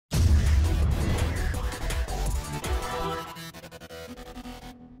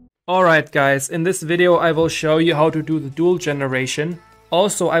Alright guys, in this video I will show you how to do the duel generation.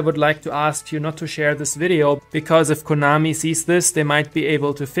 Also, I would like to ask you not to share this video, because if Konami sees this, they might be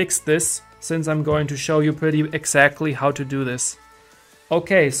able to fix this, since I'm going to show you pretty exactly how to do this.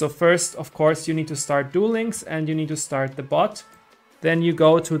 Okay, so first, of course, you need to start Duel Links and you need to start the bot. Then you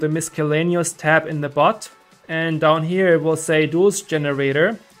go to the miscellaneous tab in the bot, and down here it will say Duels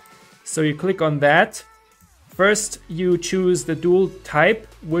Generator. So you click on that. First, you choose the duel type,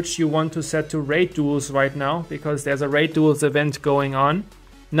 which you want to set to raid duels right now, because there's a raid duels event going on.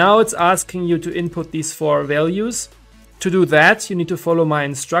 Now it's asking you to input these 4 values. To do that, you need to follow my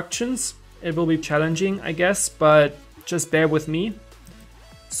instructions. It will be challenging, I guess, but just bear with me.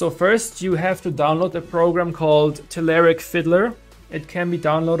 So first, you have to download a program called Fiddler. It can be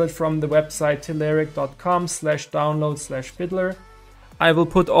downloaded from the website telerik.com/download/fiddler. I will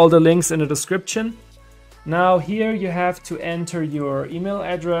put all the links in the description. Now here you have to enter your email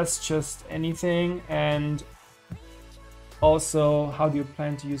address, just anything, and also how do you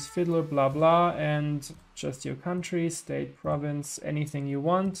plan to use Fiddler, blah blah, and just your country, state, province, anything you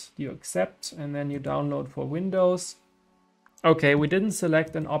want, you accept, and then you download for Windows. Okay, we didn't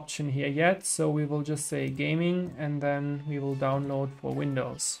select an option here yet, so we will just say gaming, and then we will download for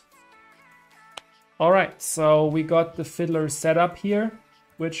Windows. Alright, so we got the Fiddler set up here,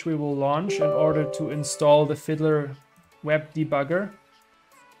 which we will launch in order to install the Fiddler web debugger.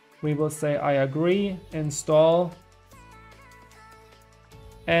 We will say I agree, install,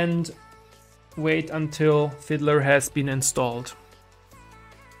 and wait until Fiddler has been installed.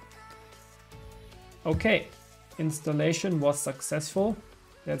 Okay, installation was successful,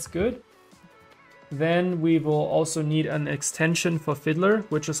 that's good. Then we will also need an extension for Fiddler,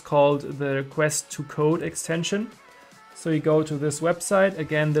 which is called the request to code extension. So you go to this website,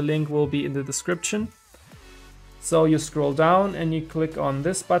 again the link will be in the description. So you scroll down and you click on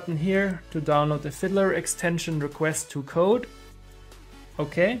this button here to download the Fiddler extension request to code.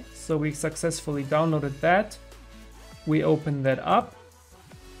 Okay, so we successfully downloaded that. We open that up.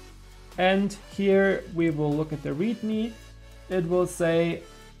 And here we will look at the README. It will say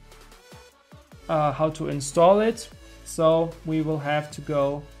how to install it. So we will have to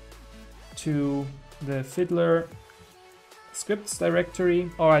go to the Fiddler scripts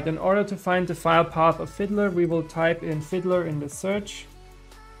directory. Alright, in order to find the file path of Fiddler, we will type in Fiddler in the search,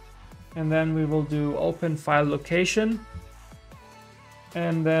 and then we will do open file location,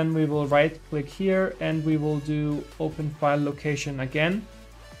 and then we will right click here and we will do open file location again.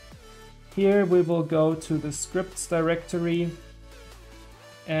 Here we will go to the scripts directory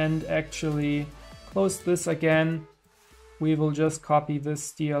and actually close this again. We will just copy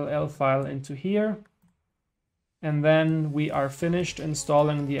this DLL file into here. And then we are finished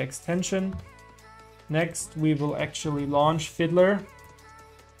installing the extension. Next, we will actually launch Fiddler.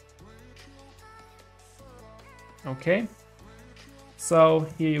 Okay, so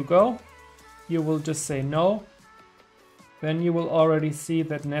here you go. You will just say no. Then you will already see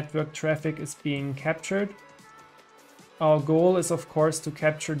that network traffic is being captured. Our goal is of course to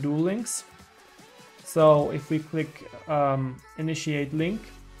capture duel links. So if we click initiate link,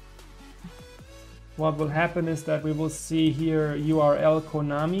 what will happen is that we will see here URL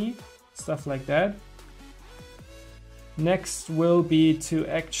Konami, stuff like that. Next will be to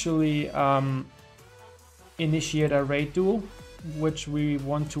actually initiate a raid duel, which we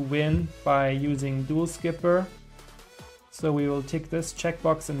want to win by using Duel Skipper. So we will tick this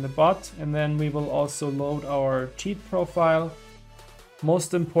checkbox in the bot, and then we will also load our cheat profile.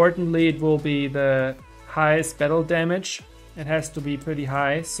 Most importantly, it will be the highest battle damage. It has to be pretty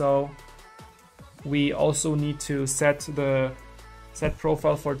high, so we also need to set the set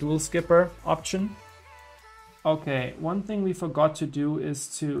profile for Duel Skipper option. Okay, one thing we forgot to do is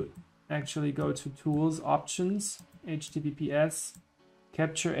to actually go to Tools, Options, HTTPS,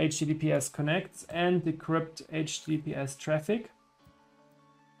 Capture HTTPS Connects, and Decrypt HTTPS Traffic.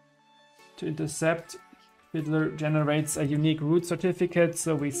 To intercept, Fiddler generates a unique root certificate,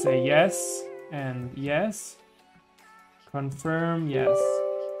 so we say yes and yes, confirm, yes,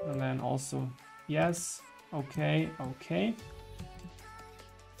 and then also yes, okay, okay.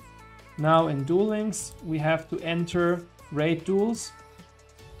 Now in Duel Links, we have to enter raid duels.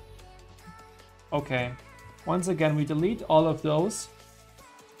 Okay, once again we delete all of those.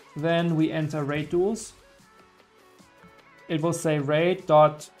 Then we enter raid duels. It will say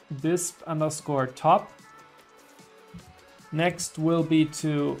raid.disp_top. Next will be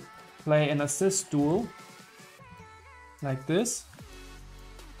to play an assist duel, like this.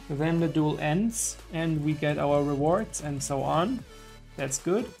 Then the duel ends and we get our rewards and so on. That's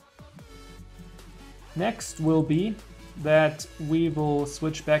good. Next will be that we will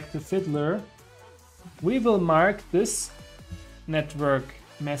switch back to Fiddler, we will mark this network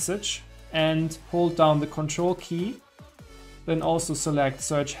message and hold down the control key. Then also select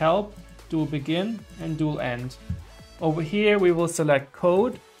search help, duel begin and duel end. Over here we will select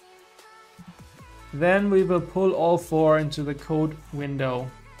code. Then we will pull all four into the code window.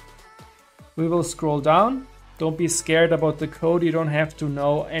 We will scroll down. Don't be scared about the code, you don't have to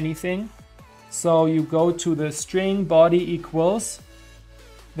know anything. So you go to the string body equals.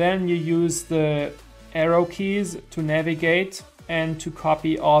 Then you use the arrow keys to navigate and to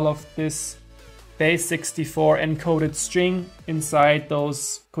copy all of this base 64 encoded string inside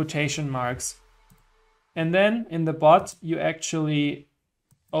those quotation marks. And then in the bot you actually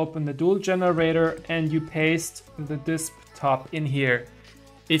open the duel generator and you paste the disp top in here.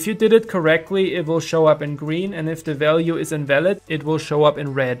 If you did it correctly, it will show up in green, and if the value is invalid, it will show up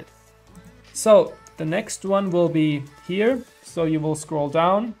in red. So the next one will be here. So you will scroll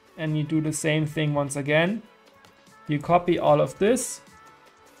down and you do the same thing once again. You copy all of this,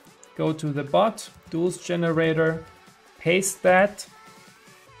 go to the bot, duels generator, paste that.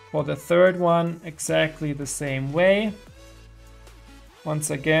 For the third one, exactly the same way. Once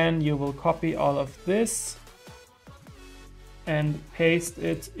again, you will copy all of this and paste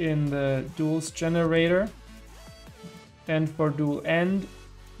it in the duels generator. And for duel end,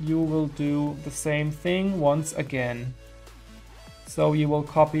 you will do the same thing once again. So you will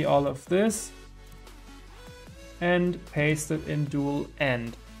copy all of this and paste it in duel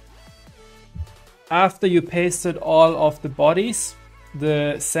end. After you pasted all of the bodies,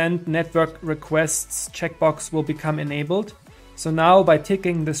 the send network requests checkbox will become enabled. So now by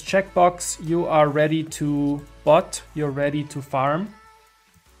ticking this checkbox, you are ready to bot, you're ready to farm.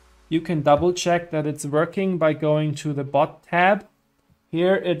 You can double check that it's working by going to the bot tab.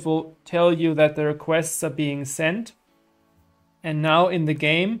 Here it will tell you that the requests are being sent. And now in the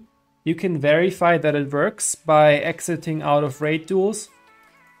game, you can verify that it works by exiting out of raid duels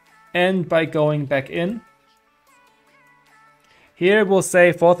and by going back in. Here we'll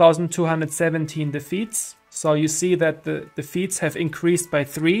say 4,217 defeats. So you see that the defeats have increased by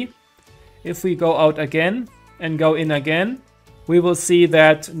 3. If we go out again and go in again, we will see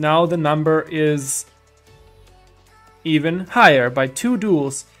that now the number is even higher by 2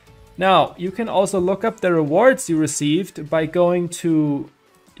 duels. Now you can also look up the rewards you received by going to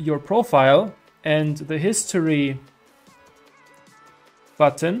your profile and the history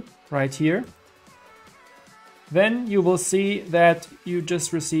button right here. Then you will see that you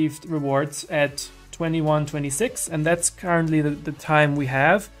just received rewards at 21:26, and that's currently the time we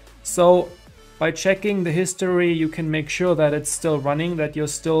have. So by checking the history, you can make sure that it's still running, that you're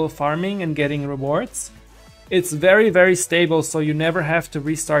still farming and getting rewards. It's very, very stable, so you never have to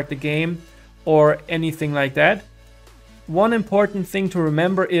restart the game or anything like that. One important thing to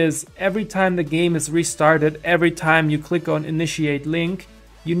remember is every time the game is restarted, every time you click on initiate link,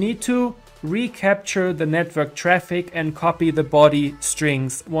 you need to recapture the network traffic and copy the body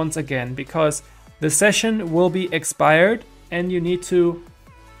strings once again, because the session will be expired and you need to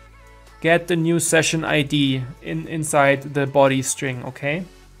get the new session ID inside the body string, okay?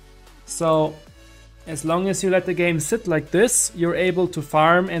 So as long as you let the game sit like this, you're able to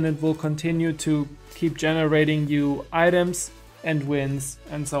farm and it will continue to keep generating you items and wins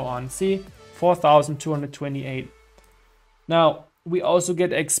and so on. See, 4,228. Now, we also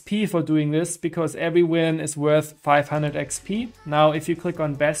get XP for doing this because every win is worth 500 XP. Now, if you click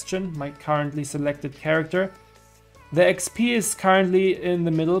on Bastion, my currently selected character, the XP is currently in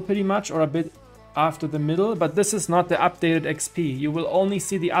the middle pretty much, or a bit after the middle, but this is not the updated XP. You will only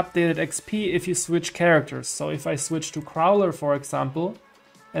see the updated XP if you switch characters. So if I switch to Crowler, for example,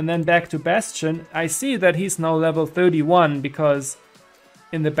 and then back to Bastion, I see that he's now level 31 because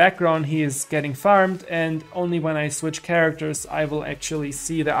in the background he is getting farmed, and only when I switch characters I will actually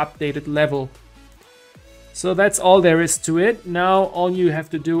see the updated level. So that's all there is to it. Now all you have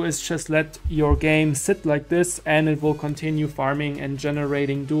to do is just let your game sit like this and it will continue farming and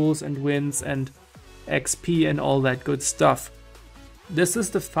generating duels and wins and XP and all that good stuff. This is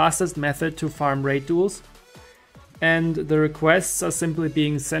the fastest method to farm raid duels, and the requests are simply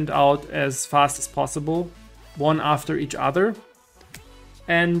being sent out as fast as possible, one after each other.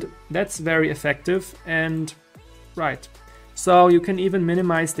 And that's very effective and right. So you can even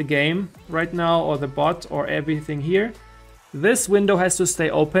minimize the game right now, or the bot, or everything here. This window has to stay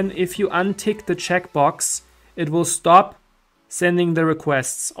open. If you untick the checkbox, it will stop sending the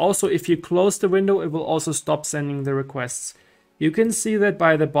requests. Also, if you close the window, it will also stop sending the requests. You can see that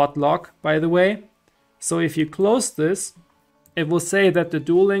by the bot log, by the way. So if you close this, it will say that the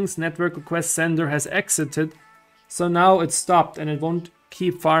Duel Links network request sender has exited. So now it's stopped and it won't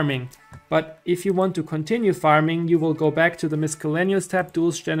keep farming. But if you want to continue farming, you will go back to the miscellaneous tab,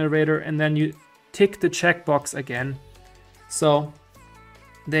 Duels Generator, and then you tick the checkbox again. So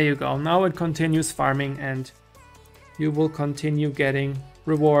there you go. Now it continues farming and you will continue getting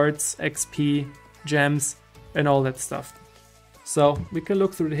rewards, XP, gems, and all that stuff. So we can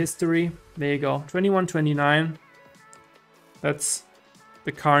look through the history. There you go, 21:29. That's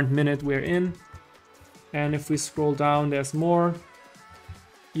the current minute we're in. And if we scroll down, there's more.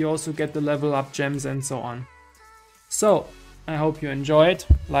 You also get the level up gems and so on. So I hope you enjoyed.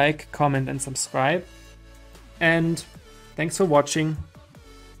 Like, comment, and subscribe. And thanks for watching.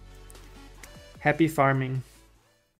 Happy farming.